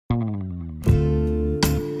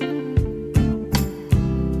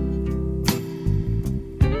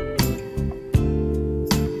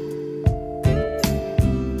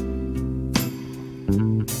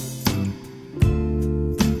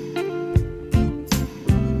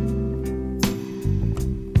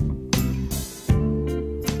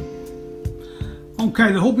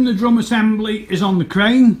Okay, the hub and the drum assembly is on the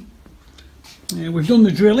crane. We've done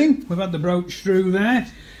the drilling, we've had the broach through there.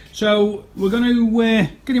 So we're going to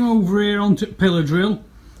get him over here onto the pillar drill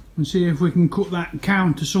and see if we can cut that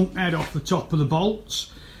countersunk head off the top of the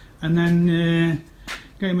bolts, and then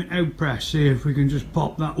get him an out press, see if we can just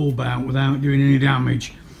pop that hub out without doing any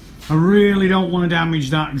damage. I really don't want to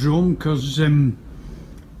damage that drum because well, they're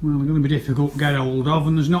going to be difficult to get hold of,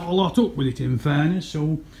 and there's not a lot up with it in fairness,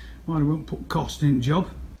 so I won't put cost in the job.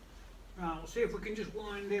 Right, we'll see if we can just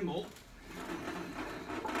wind him up.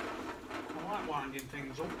 I like winding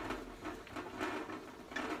things up.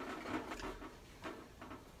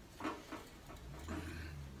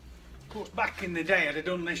 Of course, back in the day I'd have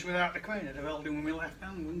done this without the crane, I'd have held him with my left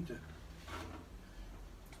hand, wouldn't I?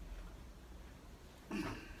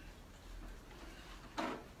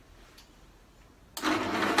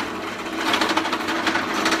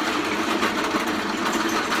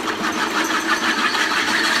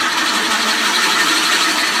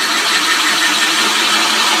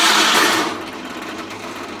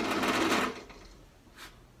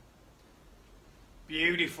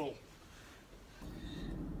 Beautiful.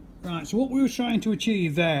 Right, so what we were trying to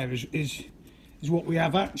achieve there is what we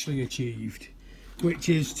have actually achieved, which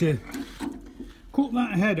is to cut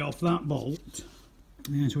that head off that bolt.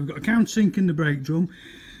 Yeah, so we've got a countersink in the brake drum.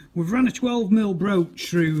 We've run a 12mm broach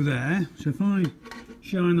through there, so if I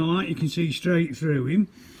shine the light you can see straight through him.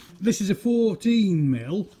 This is a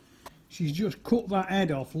 14mm. She's just cut that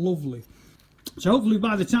head off lovely. So hopefully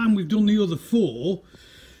by the time we've done the other 4,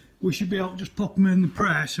 we should be able to just pop them in the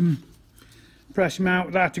press and press them out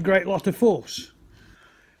without a great lot of fuss.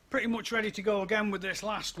 Pretty much ready to go again with this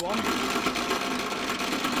last one.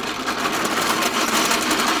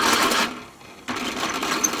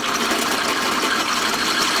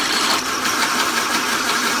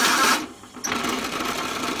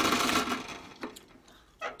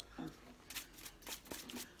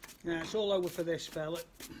 Yeah, it's all over for this fella.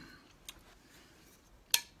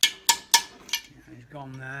 Yeah, he's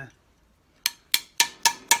gone there.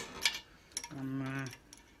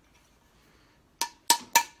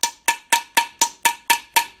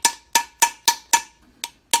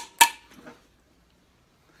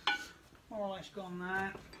 More or less gone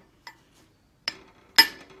there.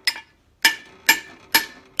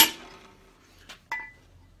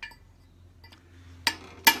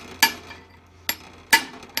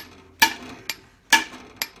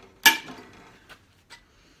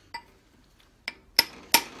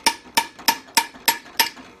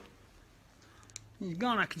 He's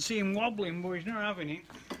gone, I can see him wobbling, but he's not having it.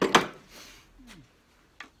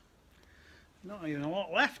 Not even a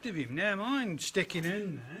lot left of him, never mind sticking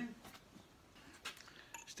in there.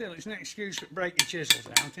 Still, it's an excuse to break your chisels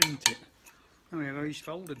out, isn't it? Oh yeah, he's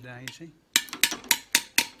folded there, you see.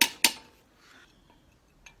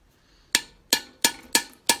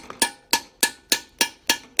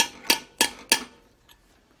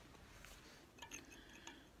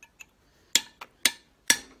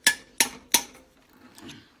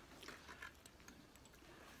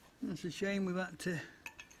 It's a shame we've had to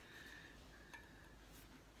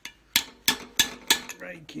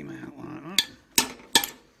break him out like that.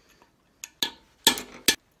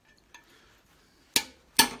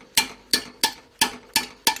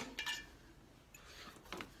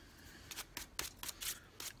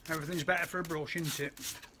 Everything's better for a brush, isn't it?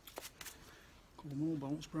 A couple more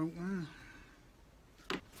bolts broke there.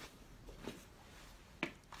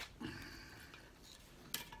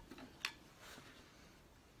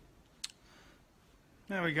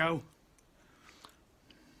 There we go.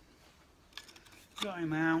 Got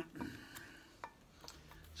him out.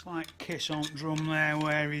 It's like Kiss on drum there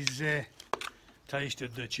where he's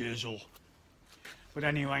tasted the chisel. But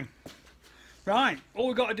anyway. Right, all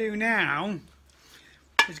we've got to do now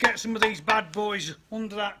is get some of these bad boys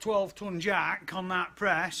under that 12-ton jack on that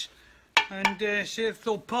press and see if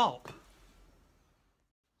they'll pop.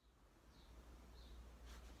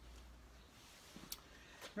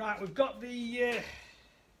 Right, we've got the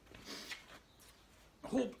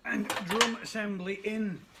hub and drum assembly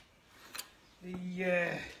in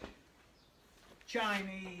the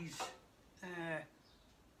Chinese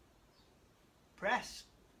press.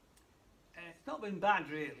 It's not been bad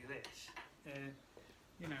really, this.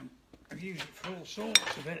 You know, I've used it for all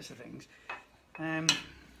sorts of bits of things.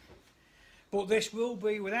 But this will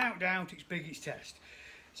be without doubt its biggest test.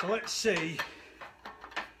 So let's see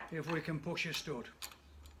if we can push a stud.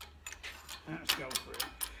 Let's go for it.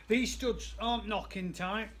 These studs aren't knocking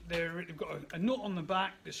tight, they've got a nut on the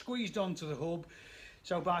back, they're squeezed onto the hub,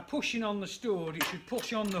 so by pushing on the stud it should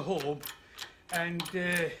push on the hub, and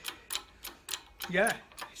yeah,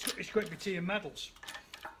 it's going to be tea and medals.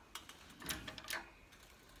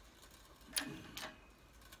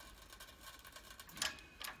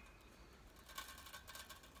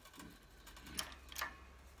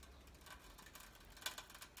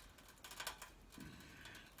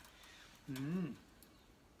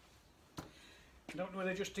 don't know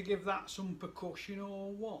whether just to give that some percussion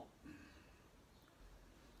or what,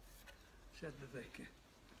 said the vicar.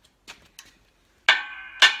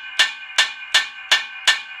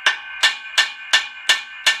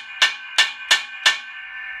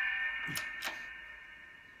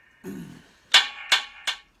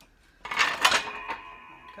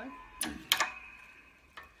 Okay.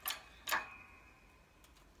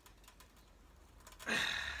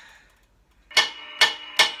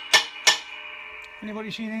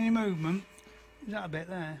 Anybody seen any movement? Is that a bit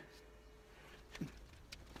there?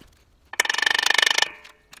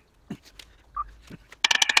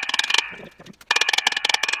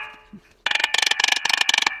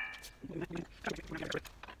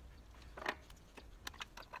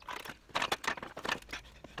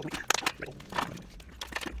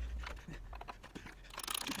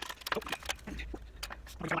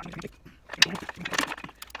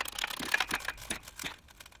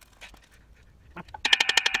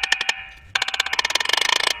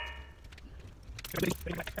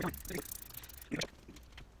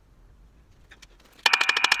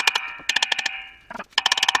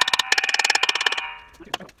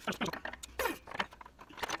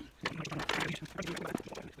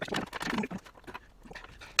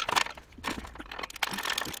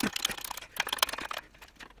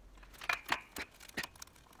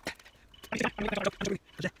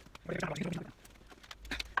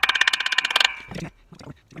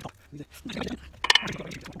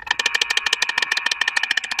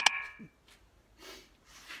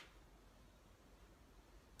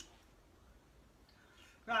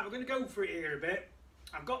 Right, we're going to go for it here a bit.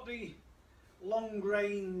 I've got the long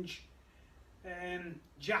range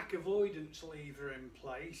jack avoidance lever in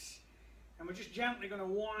place, and we're just gently going to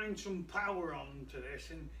wind some power onto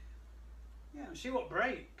this and see what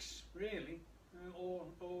breaks really, or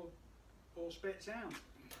spits out.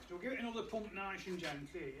 So we'll give it another pump nice and gently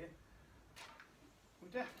here.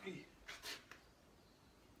 We're definitely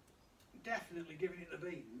giving it the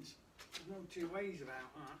beans. There's no two ways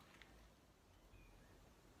about that.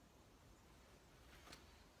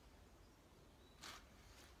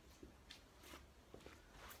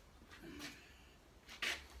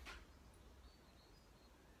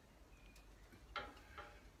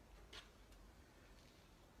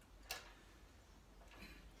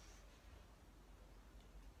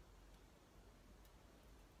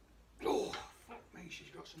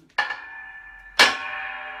 She's got some.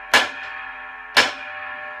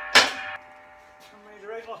 Hasn't made a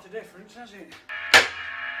great lot of difference, has it?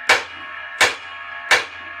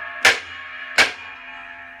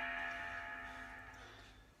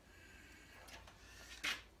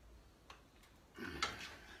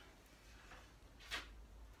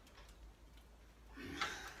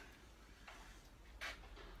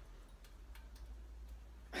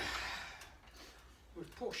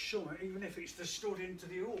 Push some, even if it's the stud into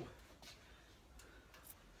the hub.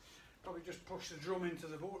 Probably just push the drum into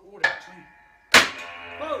the wood actually.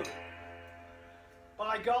 Oh!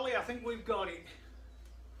 By golly, I think we've got it.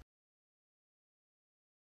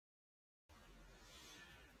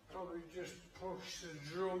 Probably just push the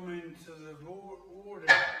drum into the wood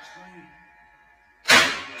actually.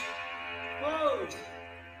 Whoa!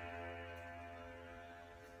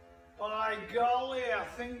 By golly, I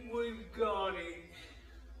think we've got it.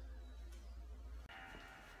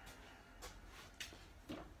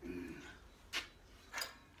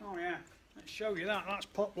 Oh yeah, let's show you that. That's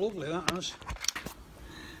popped lovely, that has.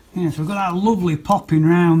 Yeah, so we've got that lovely popping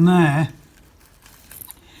round there.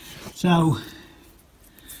 So,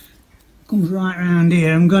 comes right round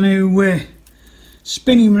here. I'm going to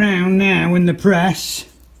spin him round now in the press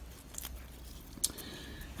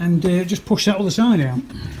and just push that other side out.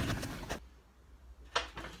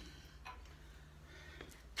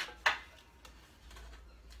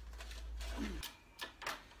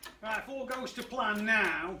 Right, if all goes to plan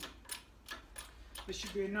now, this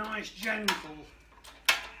should be a nice gentle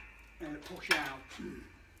push out.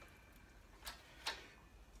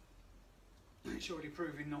 It's already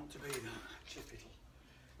proving not to be that, typical.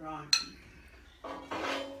 Right,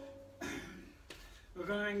 we're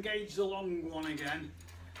going to engage the long one again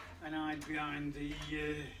and hide behind the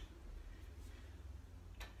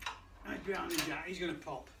jack. He's going to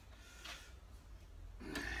pop.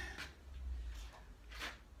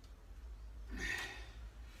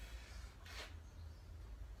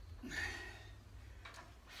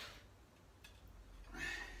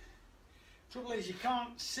 Trouble is, you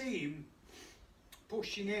can't see him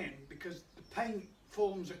pushing in because the paint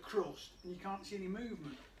forms a crust and you can't see any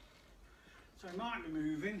movement. So he might be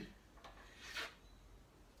moving,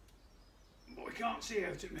 but we can't see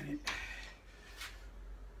out at the minute.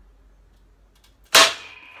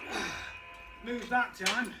 Moves that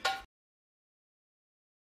time.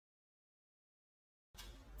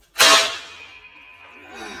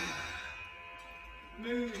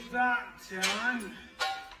 Moves that time.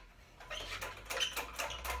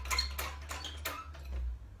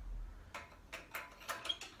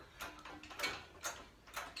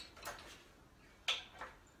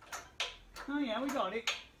 Oh yeah, we got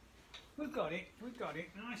it. We've got it. We've got it.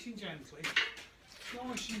 Nice and gently.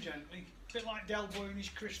 Nice and gently. A bit like Del Boy and his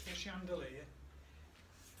crystal chandelier.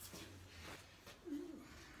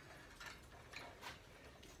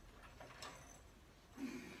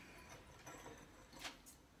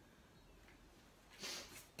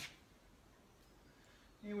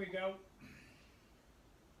 Here we go.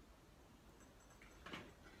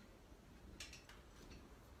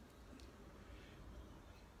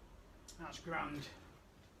 That's grand.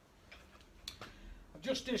 I've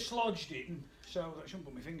just dislodged him, so I shouldn't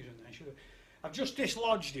put my fingers in there, should I? I've just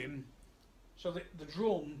dislodged him so that the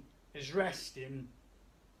drum is resting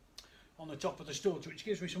on the top of the studs, which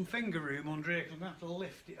gives me some finger room under here because I'm going to have to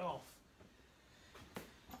lift it off.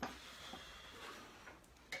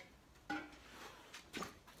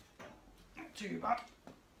 Not too bad.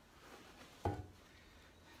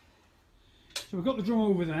 So we've got the drum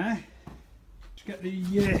over there. To get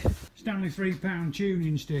the Stanley £3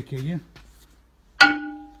 tuning stick here.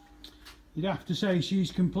 You'd have to say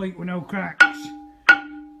she's complete with no cracks.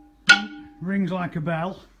 Rings like a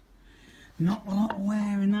bell. Not a lot of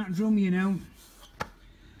wear in that drum, you know.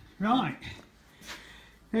 Right,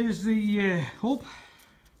 here's the hub.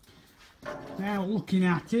 Now looking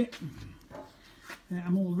at it,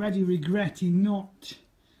 I'm already regretting not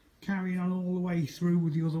carrying on all the way through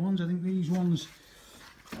with the other ones. I think these ones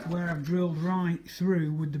where I've drilled right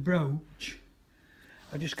through with the broach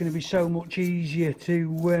are just going to be so much easier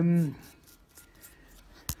to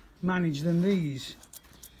manage than these.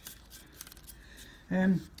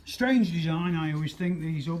 Strange design, I always think,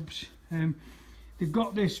 these hubs. They've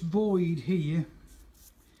got this void here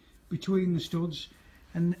between the studs,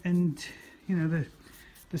 and you know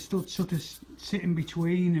the studs sort of sit in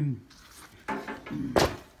between, and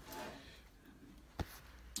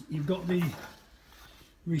you've got the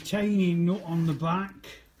retaining nut on the back,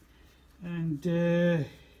 and you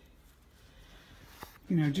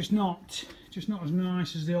know, just not as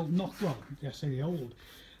nice as the old knock. Well, I say the old,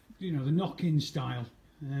 you know, the knock-in style.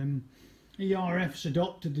 ERF's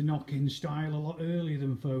adopted the knock-in style a lot earlier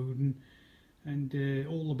than Foden, and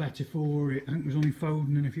all the better for it. I think it was only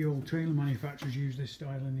Foden and a few old trailer manufacturers used this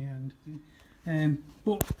style in the end.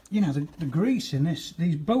 But you know, the grease in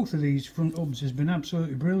both of these front hubs has been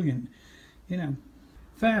absolutely brilliant. You know,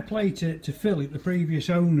 fair play to Philip, the previous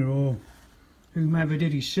owner, or whomever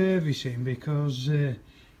did his servicing, because you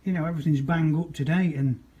know, everything's bang up to date,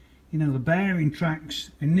 and you know, the bearing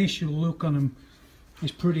tracks, initial look on them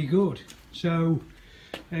is pretty good. So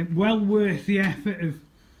well worth the effort of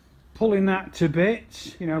pulling that to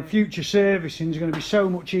bits. You know, future servicing is going to be so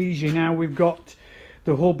much easier now we've got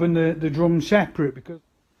the hub and the drum separate. Because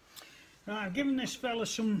right, I've given this fella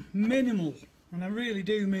some minimal, and I really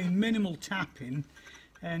do mean minimal, tapping,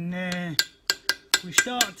 and we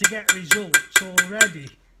start to get results already.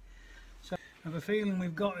 So I have a feeling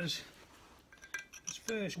we've got as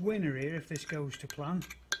first winner here if this goes to plan.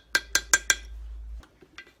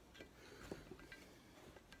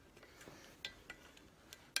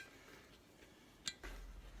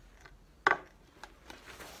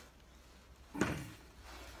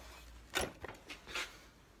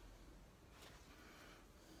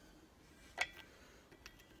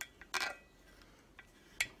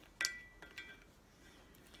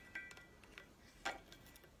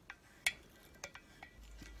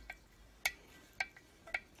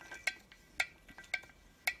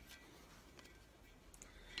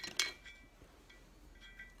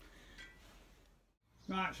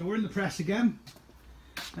 Right, so we're in the press again.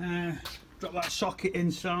 Got that socket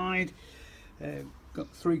inside.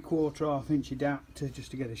 Got 3/4 ½ inch adapter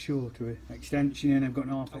just to get a shorter extension in. I've got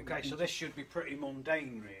an half. Okay, so this should be pretty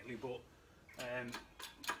mundane really, but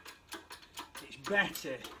it's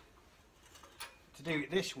better to do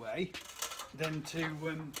it this way than to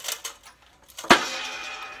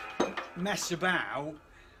mess about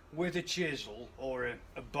with a chisel or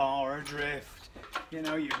a bar adrift. You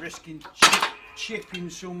know, you're risking chipping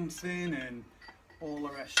something and all the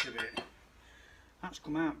rest of it. That's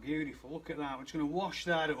come out beautiful. Look at that. We're just going to wash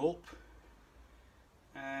that up.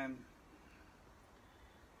 Yeah,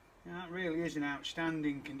 that really is an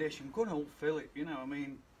outstanding condition. Good old Philip, you know, I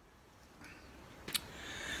mean.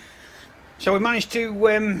 So we managed to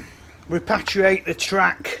repatriate the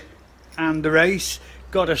track and the race.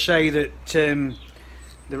 Got to say that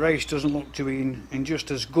the race doesn't look to be in just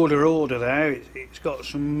as good a order there. It's got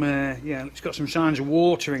some yeah, it's got some signs of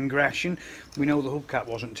water ingression. We know the hubcap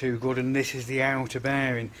wasn't too good, and this is the outer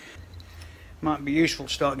bearing. Might be useful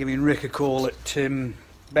to start giving Rick a call at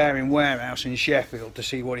Bearing Warehouse in Sheffield to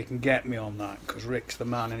see what he can get me on that, because Rick's the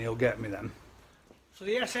man and he'll get me them. So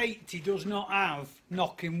the S80 does not have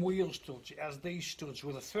knocking wheel studs. It has these studs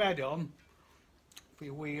with a thread on for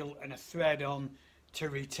your wheel and a thread on to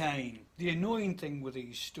retain. The annoying thing with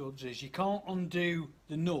these studs is you can't undo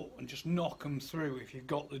the nut and just knock them through if you've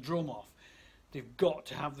got the drum off. They've got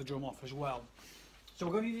to have the drum off as well. So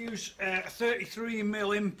we're going to use a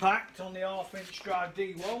 33mm impact on the 1/2 inch drive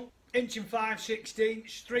D-wall. 1 5/16,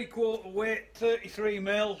 3/4 weight,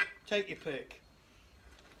 33mm, take your pick.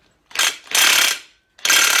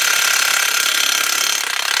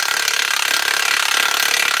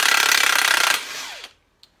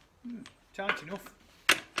 Tight enough.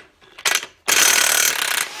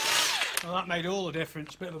 Well, that made all the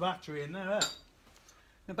difference. Bit of a battery in there.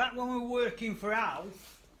 Now, back when we were working for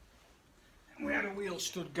Alf, we had a wheel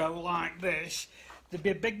stud go like this, there'd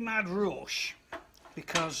be a big mad rush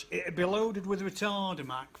because it'd be loaded with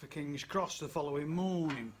retarder-mac for King's Cross the following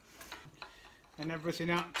morning, and everything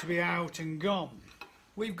had to be out and gone.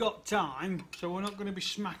 We've got time, so we're not going to be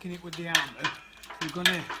smacking it with the hammer. We're going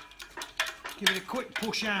to give it a quick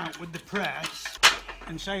push out with the press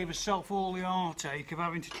and save ourselves all the heartache of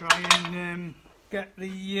having to try and get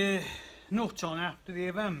the nut on after the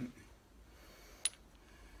event.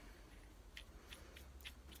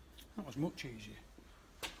 That was much easier.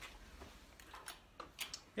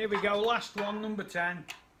 Here we go, last one, number 10.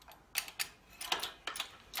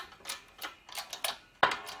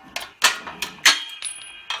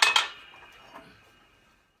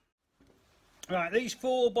 Right, these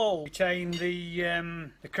 4 bolts retain the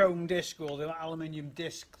chrome disc, or the aluminium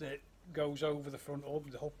disc that goes over the front hub,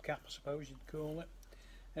 the hubcap I suppose you'd call it.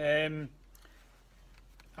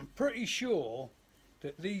 I'm pretty sure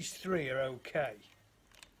that these 3 are okay.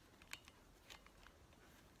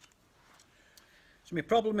 So my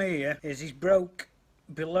problem here is he's broke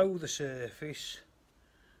below the surface,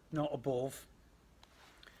 not above,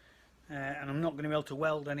 and I'm not going to be able to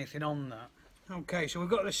weld anything on that. Okay, so we've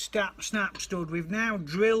got the snap stud. We've now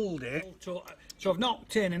drilled it. So I've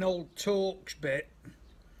knocked in an old Torx bit.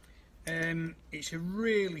 It's a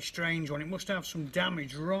really strange one. It must have some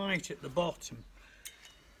damage right at the bottom.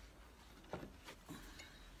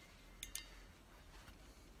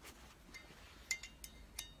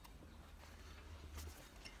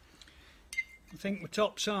 I think we're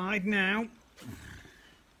top side now.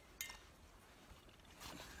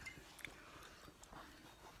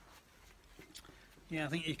 Yeah, I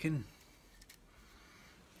think you can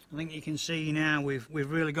see now we've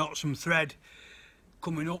really got some thread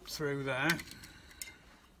coming up through there.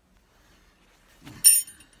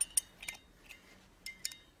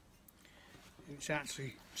 It's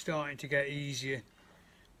actually starting to get easier.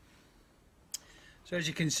 So as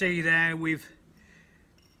you can see there, we've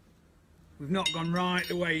not gone right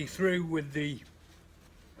the way through with the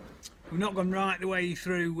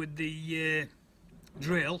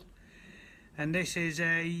drill, and this is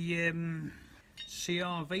a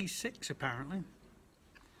CRV6 apparently,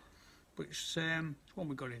 but it's one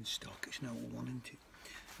we got in stock. It's no one, isn't it?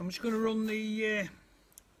 I'm just going to run the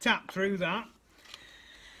tap through that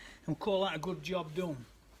and call that a good job done.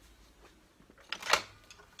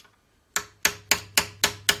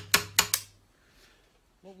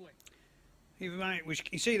 Lovely. Even mate,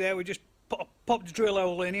 you see there, we just popped the drill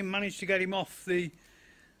hole in him, managed to get him off the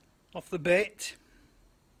bit.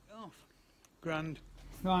 Off. Grand.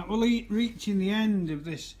 Right, we're reaching the end of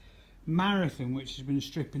this marathon, which has been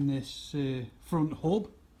stripping this front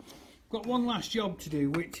hub. Got one last job to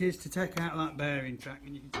do, which is to take out that bearing track.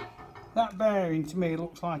 And you can see that bearing to me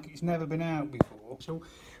looks like it's never been out before. So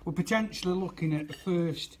we're potentially looking at the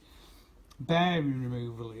first bearing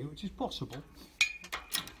removal here, which is possible.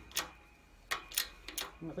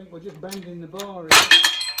 I think we're just bending the bar in.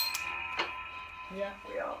 Yeah,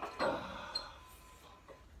 we are.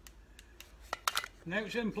 Now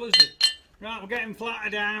it's simple, is it? Right, we're getting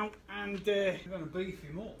flattered out and we're going to beef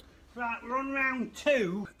him up. Right, we're on round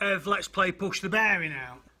 2 of Let's Play Push the Bearing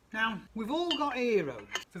Out. Now, we've all got heroes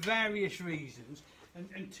for various reasons,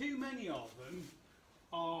 and too many of them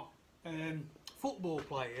are football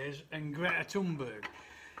players and Greta Thunberg.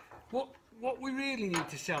 What we really need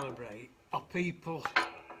to celebrate are people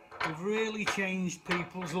who've really changed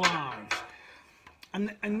people's lives.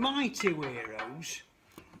 And my 2 heroes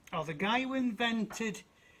are the guy who invented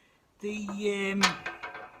the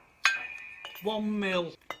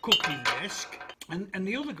 1mm cooking disc, and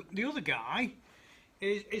the other guy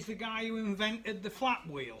is the guy who invented the flat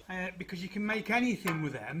wheel, because you can make anything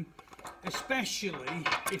with them, especially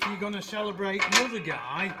if you're going to celebrate another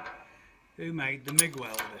guy who made the MIG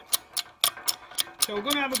welder. So we're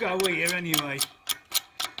going to have a go here anyway,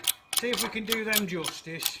 see if we can do them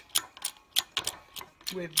justice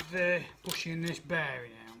with pushing this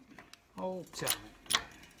bearing out. Hold tight.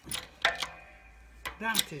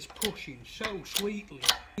 That is pushing so sweetly.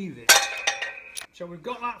 So we've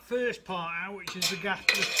got that first part out, which is the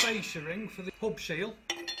spacer ring for the hub seal.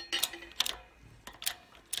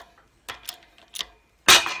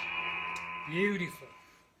 Beautiful.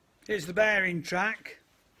 Here's the bearing track.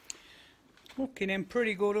 Looking in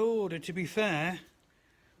pretty good order, to be fair.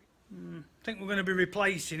 I think we're going to be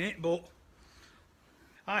replacing it, but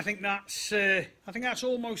I think that's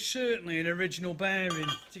almost certainly an original bearing.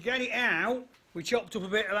 To get it out, we chopped up a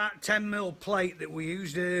bit of that 10mm plate that we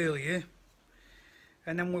used earlier,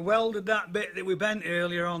 and then we welded that bit that we bent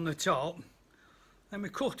earlier on the top. Then we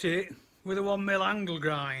cut it with a 1mm angle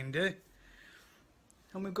grinder,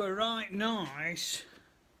 and we've got a right nice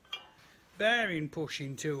bearing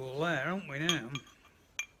pushing tool there, haven't we now?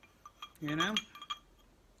 You know?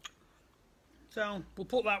 So we'll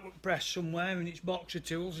put that press somewhere in its box of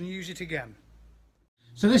tools and use it again.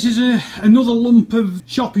 So this is another lump of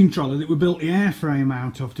shopping trolley that we built the airframe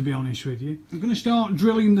out of, to be honest with you. I'm going to start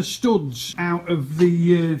drilling the studs out of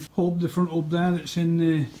the hub, the front hub there that's in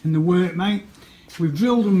the workmate. We've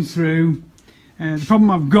drilled them through. The problem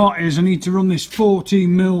I've got is I need to run this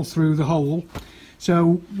 14mm through the hole.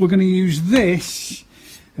 So we're going to use this,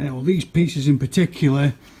 or these pieces in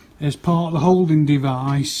particular, as part of the holding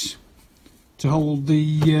device to hold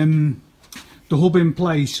the hub in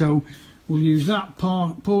place. So we'll use that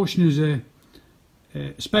portion as a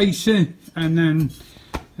spacer, and then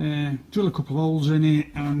drill a couple of holes in it,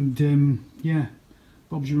 and yeah,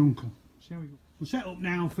 Bob's your uncle. So we'll set up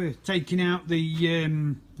now for taking out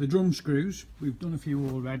the drum screws. We've done a few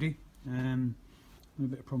already. A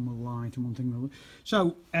bit of problem with the light and one thing or another.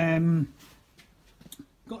 So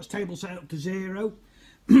got this table set up to 0.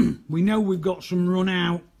 We know we've got some run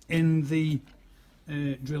out in the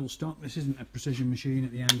drill stock. This isn't a precision machine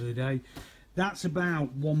at the end of the day. That's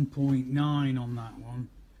about 1.9 on that one.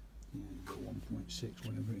 Yeah, 1.6,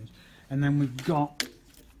 whatever it is. And then we've got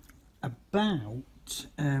about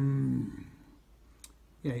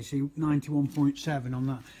yeah, you see 91.7 on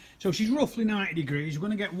that. So she's roughly 90 degrees. We're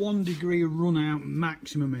going to get 1 degree of run out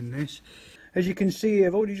maximum in this. As you can see,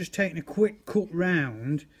 I've already just taken a quick cut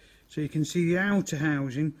round, so you can see the outer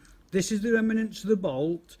housing. This is the remnants of the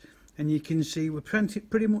bolt, and you can see we're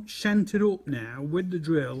pretty much centred up now with the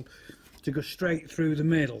drill to go straight through the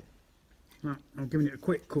middle. Right, I'm giving it a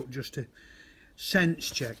quick cut just to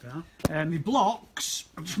sense check that. The blocks,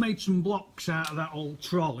 I've just made some blocks out of that old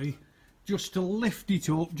trolley just to lift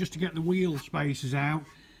it up, just to get the wheel spacers out,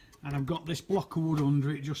 and I've got this block of wood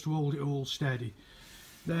under it just to hold it all steady.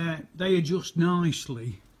 They adjust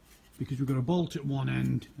nicely because we've got a bolt at one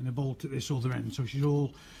end and a bolt at this other end, so she's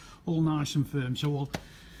all nice and firm. So we'll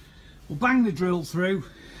bang the drill through,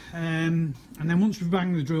 and then once we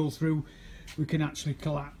bang the drill through, we can actually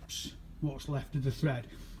collapse what's left of the thread.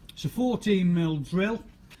 It's a 14mm drill.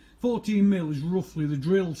 14mm is roughly the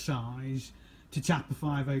drill size to tap a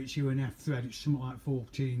 5/8 UNF thread. It's something like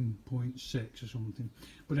 14.6 or something.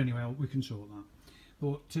 But anyway, we can sort that.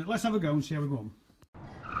 But let's have a go and see how we go on.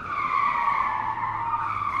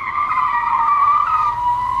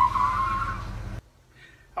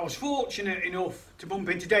 I was fortunate enough to bump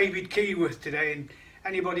into David Keyworth today, and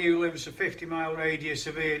anybody who lives a 50-mile radius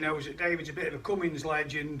of here knows that David's a bit of a Cummins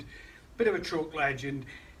legend, a bit of a truck legend,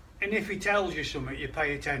 and if he tells you something, you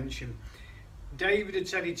pay attention. David had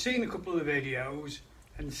said he'd seen a couple of the videos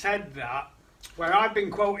and said that where I've been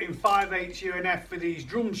quoting 5/8 UNF for these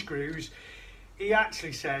drum screws, he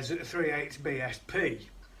actually says that a 3/8 BSP.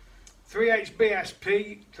 3/8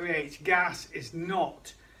 BSP, 3/8 gas is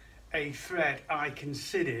not a thread I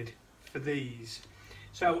considered for these.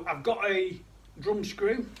 So I've got a drum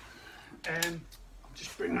screw, and I'll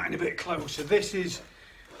just bring that in a bit closer. This is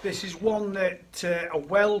one that I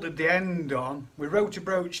welded the end on. We rotor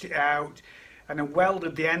broached it out, and I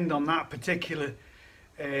welded the end on that particular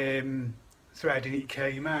thread, and it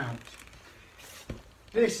came out.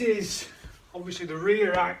 This is obviously the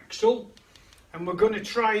rear axle, and we're going to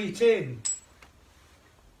try it in.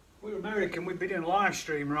 We're American, we'd be doing a live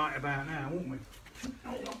stream right about now, wouldn't we?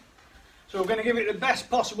 So we're going to give it the best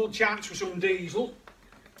possible chance with some diesel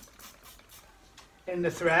in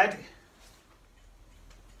the thread.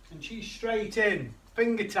 And she's straight in,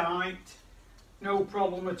 finger tight, no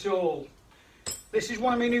problem at all. This is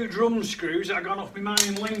one of my new drum screws that I got off my man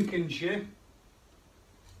in Lincolnshire.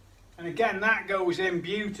 And again, that goes in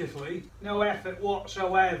beautifully, no effort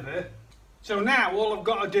whatsoever. So now all I've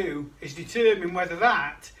got to do is determine whether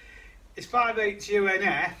that is 5/8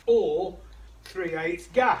 UNF or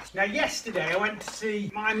 3/8 gas. Now yesterday I went to see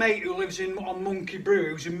my mate who lives on Monkey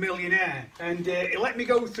Brew, who's a millionaire, and he let me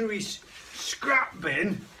go through his scrap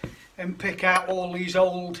bin and pick out all these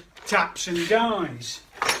old taps and dies.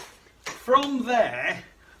 From there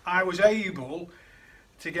I was able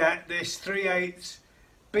to get this 3/8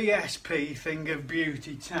 BSP thing of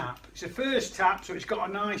beauty tap. It's the first tap, so it's got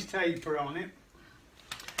a nice taper on it.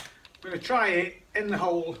 I'm going to try it in the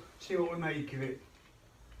hole, see what we make of it.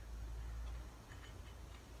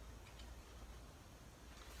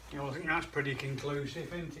 You know, I think that's pretty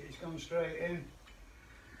conclusive, isn't it? It's gone straight in.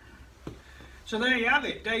 So there you have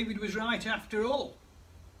it. David was right after all.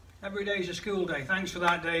 Every day's a school day. Thanks for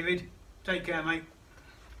that, David. Take care, mate.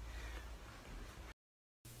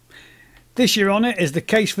 This, Your Honour, is the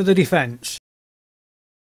case for the defence.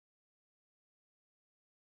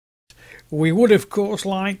 We would, of course,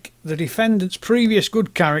 like the defendant's previous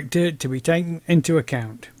good character to be taken into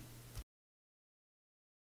account.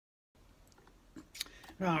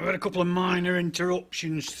 Right, we've had a couple of minor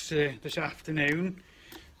interruptions this afternoon.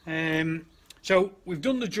 So we've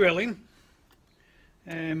done the drilling.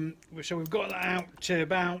 So we've got that out to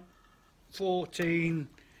about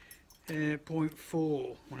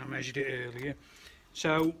 14.4 when I measured it earlier.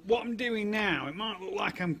 So what I'm doing now, it might look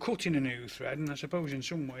like I'm cutting a new thread, and I suppose in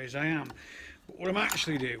some ways I am, but what I'm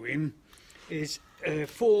actually doing is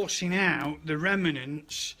forcing out the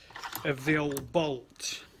remnants of the old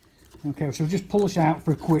bolt. Okay, so just pull this out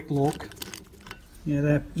for a quick look.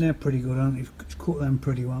 Yeah, they're pretty good, aren't they? It's cut them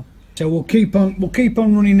pretty well. So we'll keep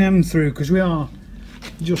on running them through, because we are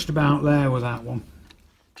just about there with that one.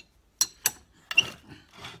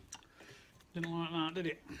 Didn't like that, did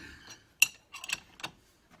it?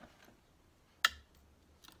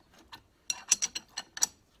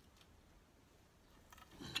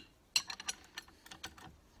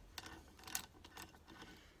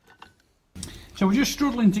 So we're just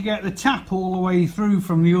struggling to get the tap all the way through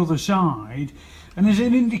from the other side, and as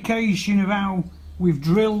an indication of how we've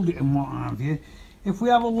drilled it and what have you, if we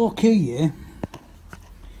have a look here,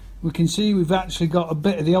 we can see we've actually got a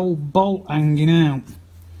bit of the old bolt hanging out,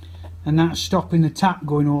 and that's stopping the tap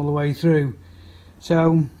going all the way through.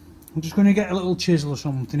 So I'm just going to get a little chisel or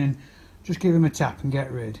something and just give him a tap and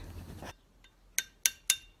get rid.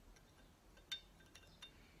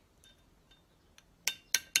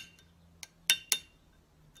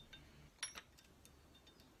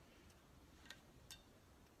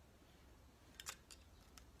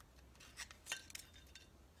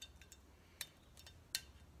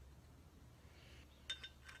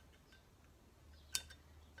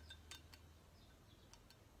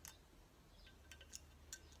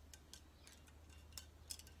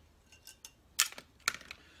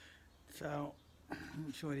 So I'm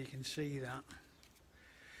not sure you can see that,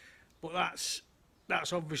 but that's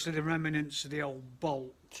obviously the remnants of the old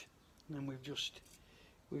bolt, and we've just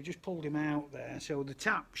pulled him out there, so the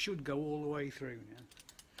tap should go all the way through now.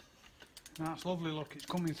 That's lovely, look, it's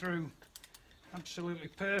coming through absolutely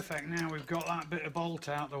perfect. Now we've got that bit of bolt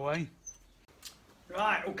out the way.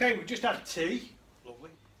 Right, okay, we've just had tea,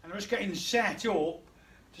 lovely, and I'm just getting set up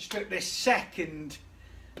to strip this second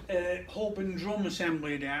hub and drum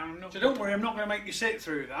assembly down. So don't worry, I'm not going to make you sit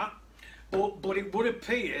through that, but it would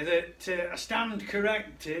appear that I stand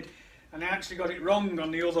corrected and I actually got it wrong on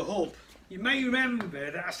the other hub. You may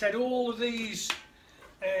remember that I said all of these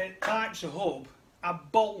types of hub are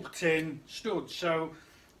bolt-in studs, so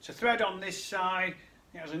it's a thread on this side,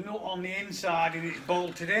 it has a nut on the inside and it's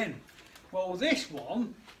bolted in. Well, this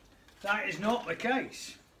one, that is not the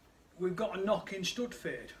case. We've got a knock-in stud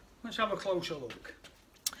fade. Let's have a closer look.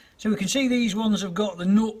 So we can see these ones have got the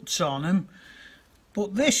nuts on them,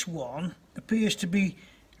 but this one appears to be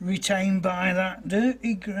retained by that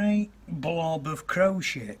dirty grey blob of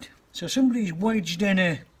crochet. So somebody's wedged in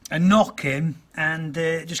a knock-in and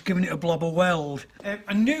just given it a blob of weld.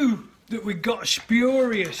 I knew that we got a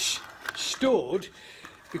spurious stud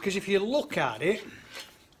because if you look at it,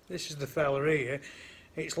 this is the fella here,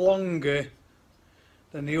 it's longer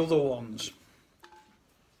than the other ones.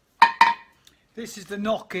 This is the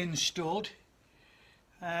knock-in stud.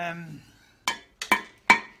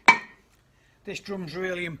 This drum's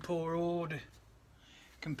really in poor order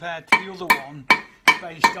compared to the other one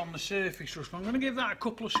based on the surface rust. I'm going to give that a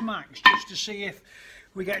couple of smacks just to see if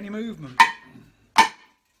we get any movement.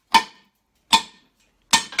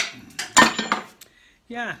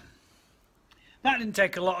 Yeah, that didn't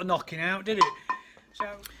take a lot of knocking out, did it? So,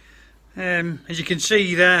 as you can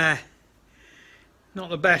see there, not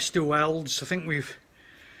the best of welds. I think we've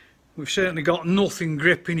certainly got nothing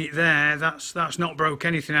gripping it there. That's not broke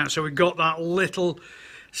anything out. So we've got that little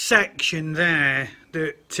section there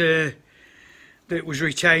that that was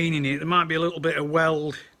retaining it. There might be a little bit of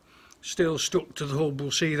weld still stuck to the hub.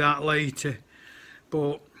 We'll see that later.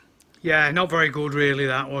 But yeah, not very good really,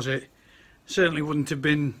 that, was it? Certainly wouldn't have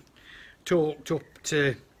been torqued up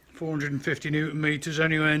to 450 Newton meters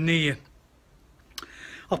anywhere near.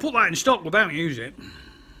 I'll put that in stock without using it.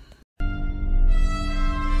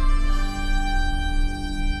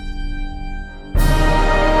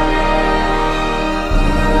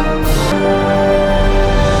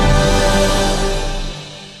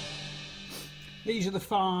 These are the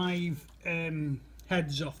 5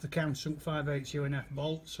 heads off the countersunk 5/8 UNF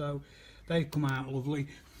bolt, so they come out lovely.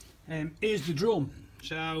 Here's the drum.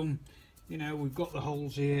 So, you know, we've got the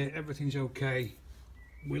holes here, everything's okay.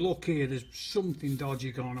 We look here, there's something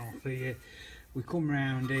dodgy gone off here. We come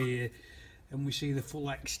round here and we see the full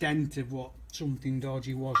extent of what something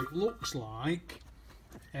dodgy was. It looks like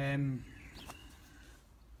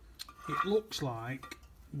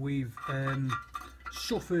we've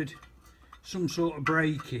suffered some sort of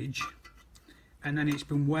breakage and then it's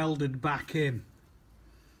been welded back in.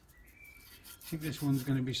 I think this one's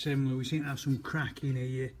going to be similar. We seem to have some crack in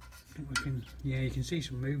here. I think we can, yeah, you can see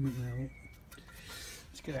some movement there.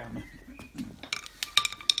 Let's get out there.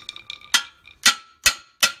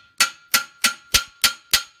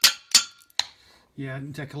 Yeah, it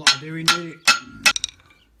didn't take a lot of doing, did it?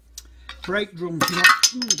 Brake drums, you know.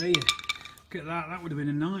 Oh dear, look at that. That would have been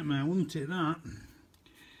a nightmare, wouldn't it, that?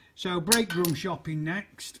 So, brake drum shopping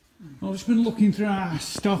next. I've just been looking through our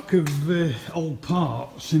stock of old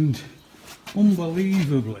parts, and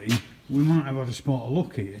unbelievably, we might have had a spot of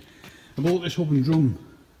luck here. I bought this hub and drum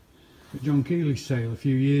at John Keely's sale a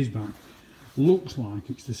few years back. Looks like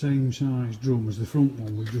it's the same size drum as the front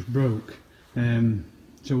one we just broke.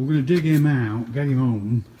 So we're going to dig him out, get him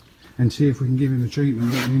home, and see if we can give him a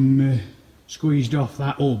treatment, get him squeezed off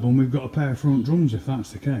that hub, and we've got a pair of front drums if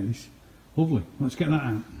that's the case. Lovely, let's get that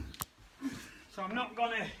out. So I'm not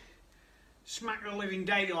going to smack the living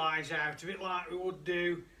daylights out of it like we would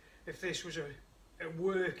do if this was a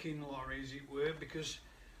working lorry, as it were, because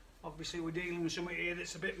obviously we're dealing with something here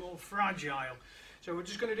that's a bit more fragile. So we're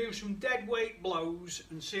just going to do some dead weight blows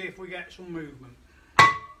and see if we get some movement.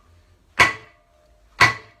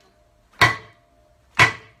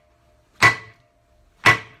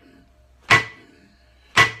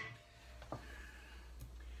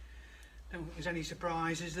 Don't think there's any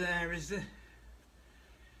surprises there, is there?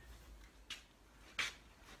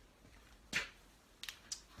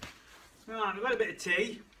 Right, I've had a bit of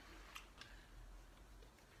tea.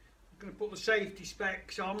 I'm going to put the safety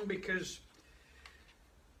specs on because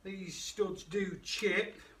these studs do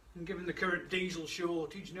chip, and given the current diesel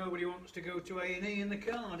shortage, nobody wants to go to A&E in the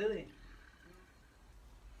car, do they?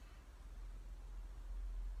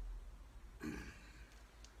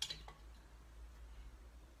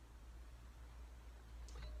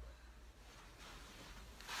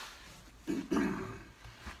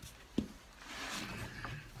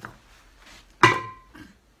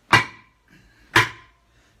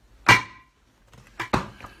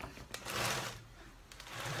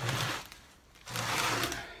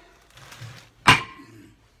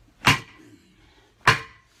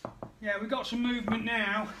 Yeah, we've got some movement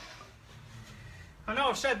now. I know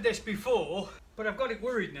I've said this before, but I've got it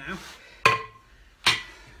worried now. I'm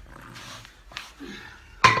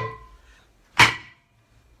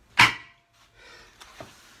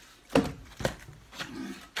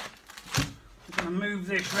going to move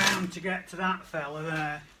this round to get to that fella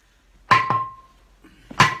there.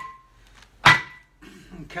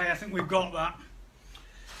 Okay, I think we've got that.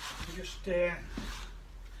 We'll just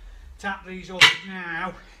tap these up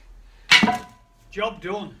now. Job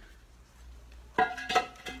done.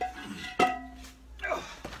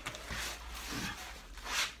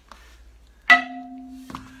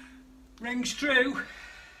 Rings true.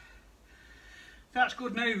 That's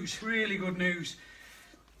good news, really good news.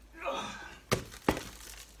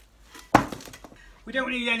 We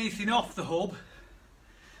don't need anything off the hub,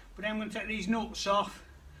 but then I'm going to take these nuts off,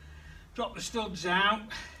 drop the studs out,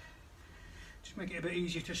 just make it a bit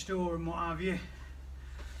easier to store and what have you.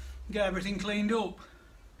 Get everything cleaned up.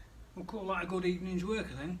 We'll call that a good evening's work,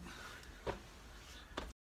 I think.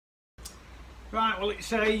 Right, well,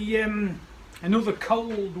 it's another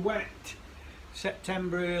cold, wet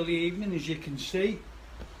September early evening, as you can see.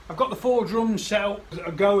 I've got the 4 drums set up that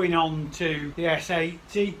are going on to the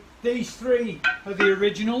S80. These 3 are the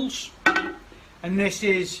originals, and this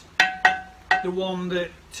is the one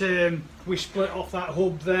that we split off that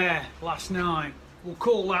hub there last night. we'll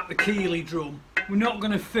call that the Keeley drum. We're not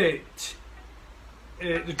going to fit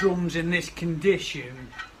the drums in this condition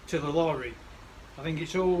to the lorry. I think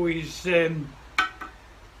it's always a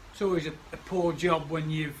poor job when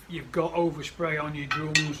you've got overspray on your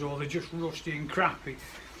drums, or they're just rusty and crappy.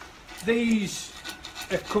 These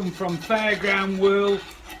have come from Fairground World,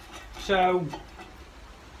 so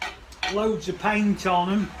loads of paint on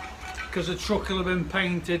them because the truck will have been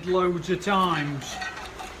painted loads of times.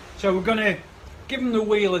 So we're going to give them the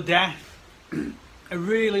wheel of death, a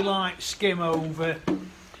really light skim over,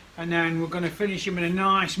 and then we're going to finish them in a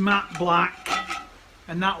nice matte black,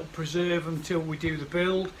 and that will preserve them till we do the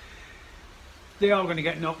build. They are going to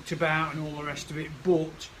get knocked about and all the rest of it,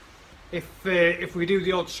 but if we do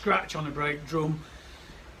the odd scratch on a brake drum,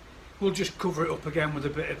 we'll just cover it up again with a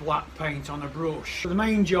bit of black paint on a brush. So the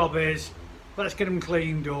main job is, let's get them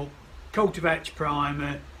cleaned up, coat of etch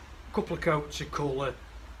primer, a couple of coats of colour,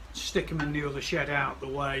 stick them in the other shed out the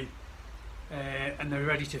way, and they're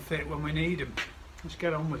ready to fit when we need them. Let's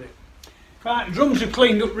get on with it. Right, the drums have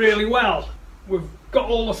cleaned up really well. We've got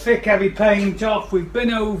all the thick heavy paint off. We've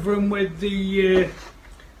been over them with the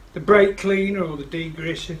brake cleaner, or the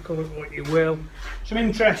degreaser, call it what you will. Some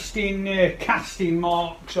interesting casting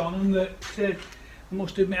marks on them that I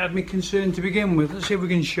must admit had me concerned to begin with. Let's see if we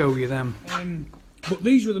can show you them. But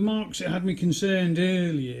these were the marks that had me concerned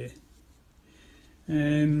earlier.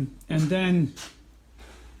 And then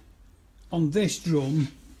on this drum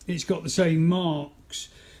it's got the same marks,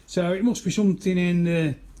 so it must be something in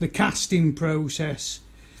the casting process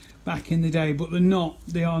back in the day, but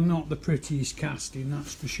they are not the prettiest casting,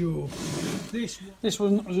 that's for sure. This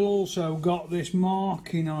one has also got this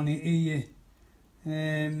marking on it here.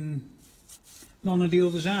 None of the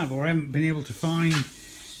others have, or I haven't been able to find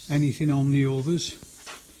anything on the others.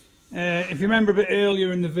 If you remember a bit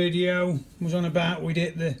earlier in the video, was on about we'd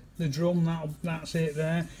hit the drum, that's it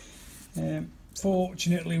there.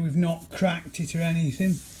 Fortunately we've not cracked it or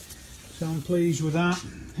anything, so I'm pleased with that.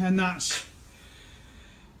 And that's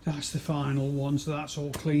the final one, so that's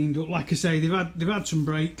all cleaned up. Like I say, they've had some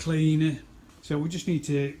brake cleaner, so we just need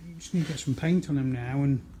to get some paint on them now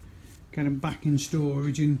and get them back in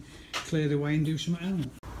storage and clear the way and do something else.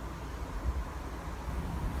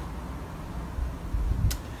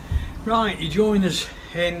 Right, you join us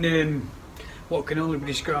in what can only be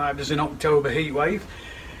described as an October heatwave.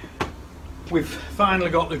 We've finally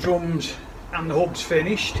got the drums and the hubs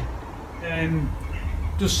finished.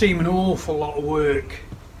 Does seem an awful lot of work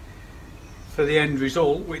for the end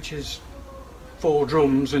result, which is 4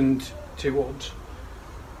 drums and 2 hubs.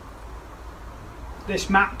 This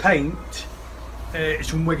matte paint is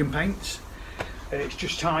from Wigan Paints. It's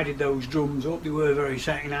just tidied those drums up. They were very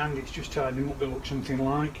second hand, it's just tidied them up to look something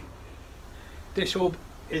like. This hub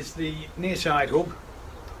is the near side hub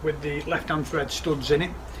with the left hand thread studs in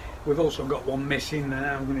it. We've also got one missing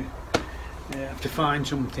there. I'm going to have to find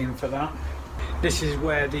something for that. This is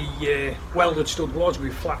where the welded stud was.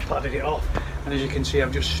 We've flat cladded it off, and as you can see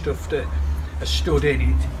I've just stuffed a stud in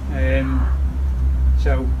it,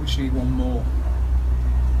 so we just need one more.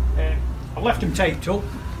 I've left them taped up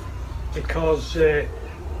because they're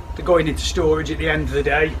going into storage at the end of the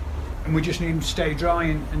day, and we just need them to stay dry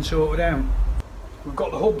and sorted out. We've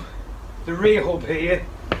got the hub, the rear hub here,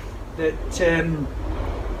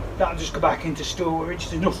 that'll just go back into storage.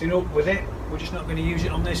 There's nothing up with it, we're just not going to use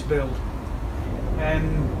it on this build.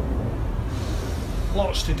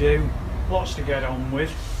 Lots to do, lots to get on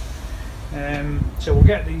with, so we'll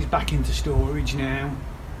get these back into storage now,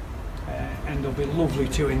 and they'll be lovely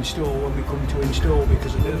to install when we come to install,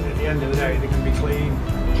 because at the end of the day they're going to be clean,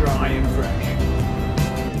 dry and fresh.